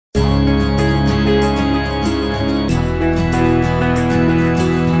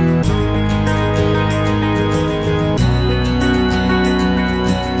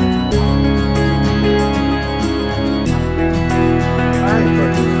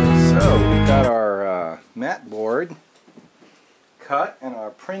mat board cut and our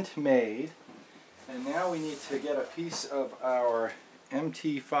print made. And now we need to get a piece of our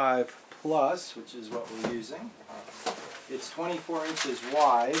MT5 Plus, which is what we're using. It's 24 inches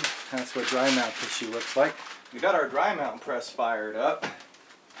wide. That's what dry mount tissue looks like. We got our dry mount press fired up.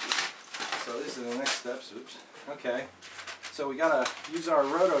 So these are the next steps. Oops. Okay. So we gotta use our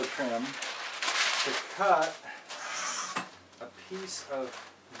roto trim to cut a piece of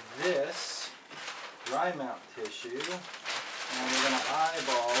this dry mount tissue, and we're gonna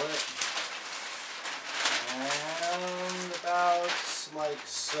eyeball it, and about like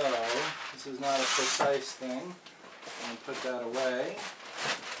so. This is not a precise thing. I'm gonna put that away.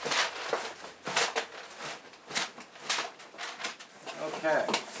 Okay.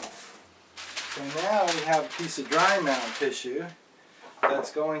 So now we have a piece of dry mount tissue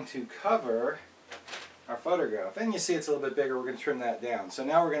that's going to cover our photograph. And you see it's a little bit bigger, we're going to trim that down. So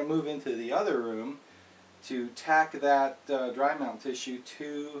now we're going to move into the other room to tack that dry mount tissue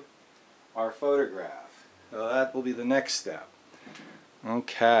to our photograph. So that will be the next step.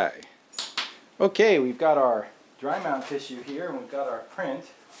 Okay. Okay, we've got our dry mount tissue here and we've got our print.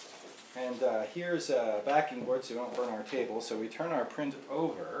 And here's a backing board so we don't burn our table. So we turn our print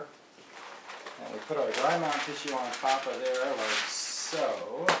over. And we put our dry mount tissue on top of there like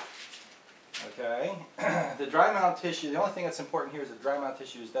so. Okay. The dry mount tissue, the only thing that's important here is the dry mount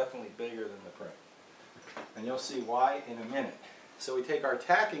tissue is definitely bigger than the print. And you'll see why in a minute. So we take our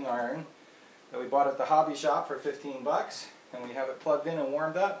tacking iron that we bought at the hobby shop for 15 bucks and we have it plugged in and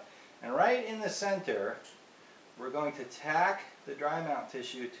warmed up. And right in the center, we're going to tack the dry mount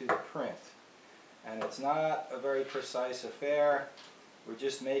tissue to the print. And it's not a very precise affair. We're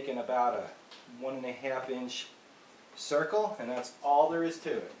just making about a 1.5 inch circle, and that's all there is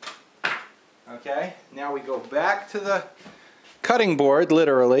to it. Okay, now we go back to the cutting board,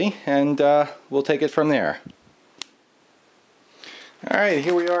 literally, and we'll take it from there. Alright,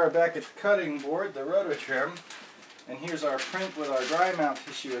 here we are back at the cutting board, the roto trim, and here's our print with our dry mount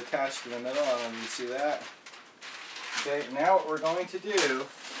tissue attached in the middle. I don't know if you see that. Okay, now what we're going to do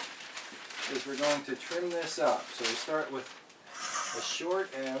is we're going to trim this up. So we start with a short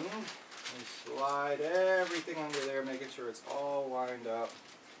end. We slide everything under there, making sure it's all lined up.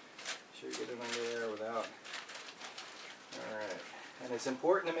 Make sure you get it under there without. Alright. And it's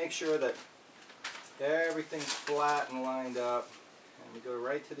important to make sure that everything's flat and lined up. And we go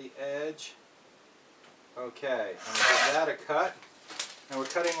right to the edge. Okay. And we give that a cut. And we're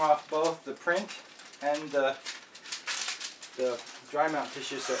cutting off both the print and the dry mount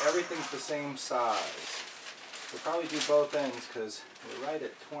tissue so everything's the same size. We'll probably do both ends because we're right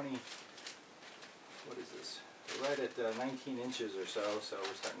at 20, what is this? We're right at 19 inches or so, so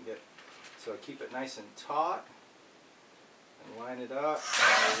we're starting to get, so keep it nice and taut and line it up,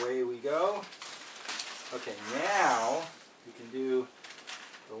 and away we go. Okay, now we can do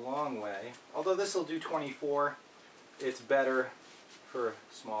the long way. Although this will do 24, it's better for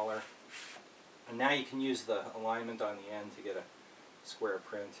smaller. And now you can use the alignment on the end to get a square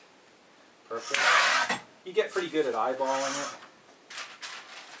print. Perfect. You get pretty good at eyeballing it.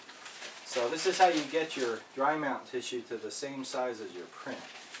 So this is how you get your dry mount tissue to the same size as your print,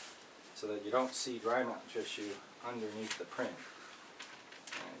 so that you don't see dry mount tissue underneath the print.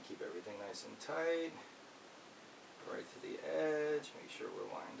 And keep everything nice and tight. Right to the edge. Make sure we're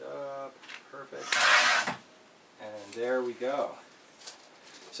lined up. Perfect. And there we go.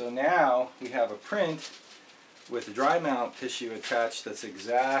 So now we have a print with dry mount tissue attached that's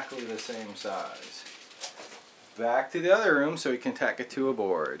exactly the same size. Back to the other room so we can tack it to a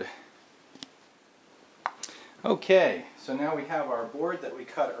board. Okay, so now we have our board that we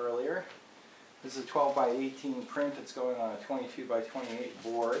cut earlier. This is a 12 by 18 print. It's going on a 22 by 28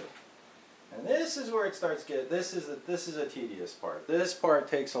 board. And this is where it starts getting, this is a tedious part. This part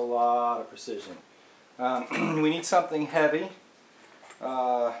takes a lot of precision. We need something heavy.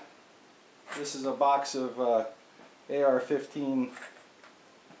 This is a box of AR-15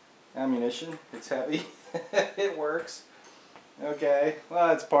 ammunition. It's heavy. It works. Okay,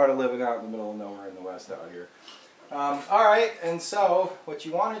 well, it's part of living out in the middle of nowhere in the West out here. Alright, and so what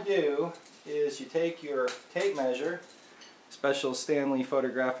you want to do is you take your tape measure, special Stanley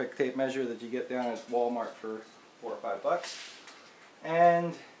photographic tape measure that you get down at Walmart for $4 or $5,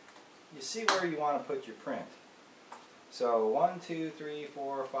 and you see where you want to put your print. So 1, 2, 3,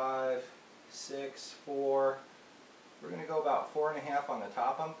 4, 5, 6, 4. We're going to go about 4.5 on the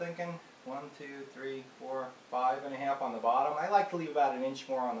top, I'm thinking. 1, 2, 3, 4, 5.5 on the bottom. I like to leave about an inch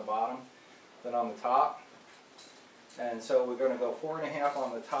more on the bottom than on the top. And so we're going to go 4.5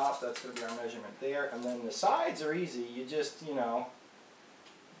 on the top. That's going to be our measurement there. And then the sides are easy. You just, you know,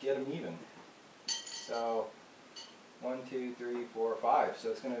 get them even. So 1, 2, 3, 4, 5. So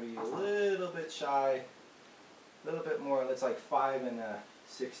it's going to be a little bit shy, a little bit more. It's like 5 1/16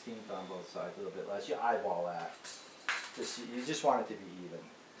 on both sides, a little bit less. You eyeball that. You just want it to be even.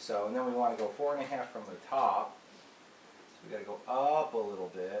 So, and then we want to go 4 1/2 from the top. So we got to go up a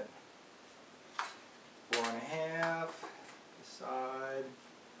little bit. 4 1/2. The side.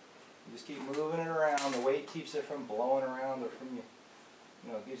 You just keep moving it around. The weight keeps it from blowing around or from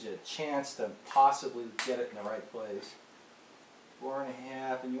you know, gives you a chance to possibly get it in the right place. 4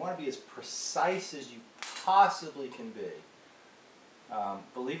 1/2, and you want to be as precise as you possibly can be.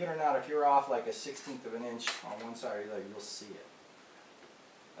 Believe it or not, if you're off like a 1/16 of an inch on one side or the other, you'll see it.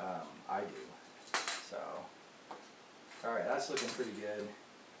 I do. So, all right, that's looking pretty good,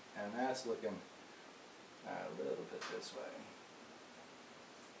 and that's looking a little bit this way.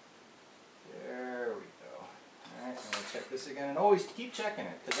 There we go. Alright, I'm going to check this again, and always keep checking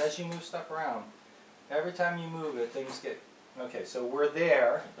it, because as you move stuff around, every time you move it, things get... Okay, so we're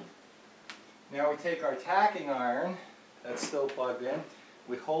there. Now we take our tacking iron, that's still plugged in,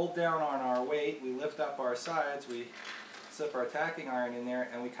 we hold down on our weight, we lift up our sides, we slip our tacking iron in there,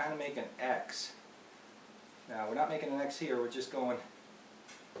 and we kind of make an X. Now, we're not making an X here, we're just going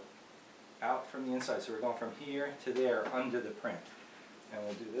out from the inside, so we're going from here to there, under the print. And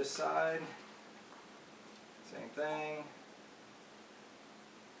we'll do this side. Same thing.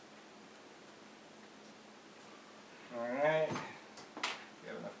 Alright. We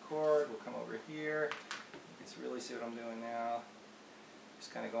have enough cord. We'll come over here. You can really see what I'm doing now.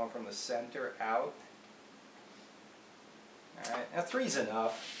 Just kind of going from the center out. Alright. Now 3's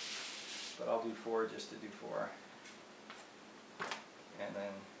enough. But I'll do 4 just to do 4. And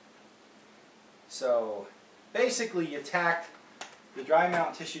then... So, basically you tacked the dry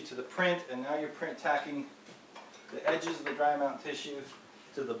mount tissue to the print, and now you're print tacking the edges of the dry mount tissue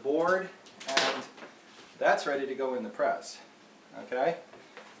to the board, and that's ready to go in the press. Okay?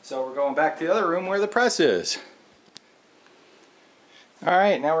 So we're going back to the other room where the press is.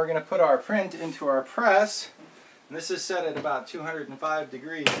 Alright, now we're going to put our print into our press, and this is set at about 205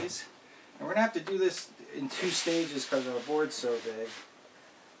 degrees, and we're going to have to do this in 2 stages because our board's so big.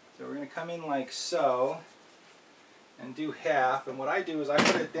 So we're going to come in like so, and do half, and what I do is I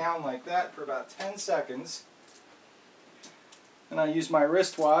put it down like that for about 10 seconds, and I use my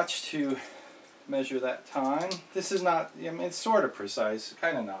wristwatch to measure that time. This is not, I mean, it's sort of precise,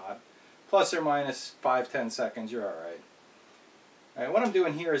 kind of not. Plus or minus 5-10 seconds, you're alright. Alright, what I'm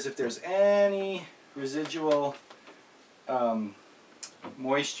doing here is if there's any residual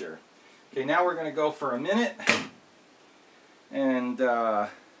moisture. Okay, now we're going to go for a minute, and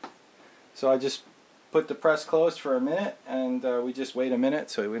so I just put the press closed for a minute, and we just wait a minute,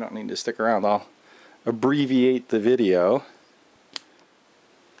 so we don't need to stick around. I'll abbreviate the video.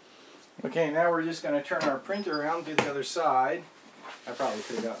 Okay, now we're just going to turn our printer around to the other side. I probably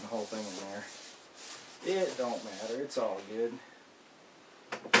could have gotten the whole thing in there. It don't matter, it's all good.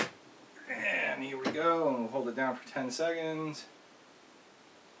 And here we go, and we'll hold it down for 10 seconds.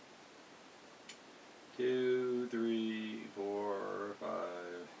 2, 3, 4, 5,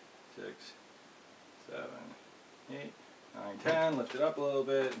 6, 7, 8, 9, 10. Lift it up a little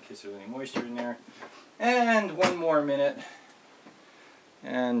bit in case there's any moisture in there. And 1 more minute.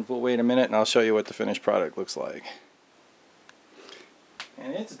 And we'll wait a minute and I'll show you what the finished product looks like.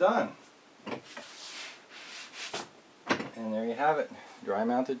 And it's done. And there you have it. Dry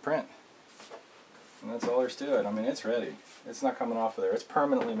mounted print. And that's all there's to it. I mean, it's ready. It's not coming off of there. It's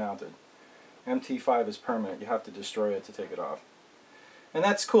permanently mounted. MT5 is permanent. You have to destroy it to take it off. And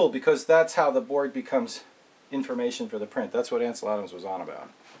that's cool because that's how the board becomes information for the print. That's what Ansel Adams was on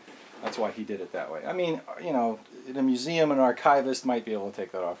about. That's why he did it that way. I mean, you know, in a museum, an archivist might be able to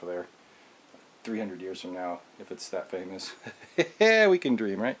take that off of there 300 years from now, if it's that famous. Yeah, we can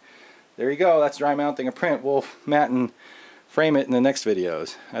dream, right? There you go. That's dry mounting a print. We'll mat and frame it in the next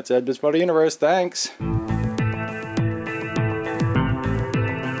videos. That's Ed Buddy Universe. Thanks.